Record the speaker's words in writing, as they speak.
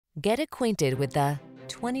Get acquainted with the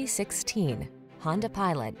 2016 Honda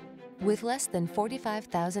Pilot. With less than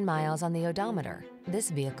 45,000 miles on the odometer, this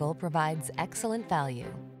vehicle provides excellent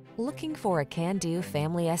value. Looking for a can-do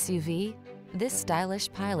family SUV? This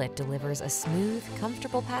stylish Pilot delivers a smooth,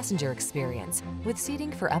 comfortable passenger experience with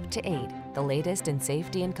seating for up to 8, the latest in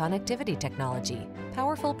safety and connectivity technology,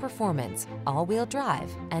 powerful performance, all-wheel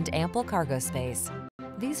drive, and ample cargo space.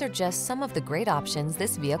 These are just some of the great options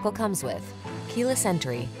this vehicle comes with: keyless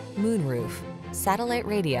entry, moonroof, satellite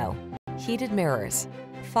radio, heated mirrors,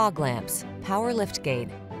 fog lamps, power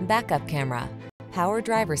liftgate, backup camera, power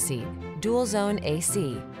driver's seat, dual zone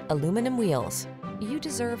AC, aluminum wheels. You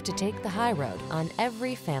deserve to take the high road on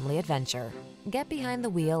every family adventure. Get behind the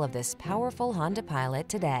wheel of this powerful Honda Pilot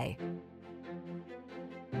today.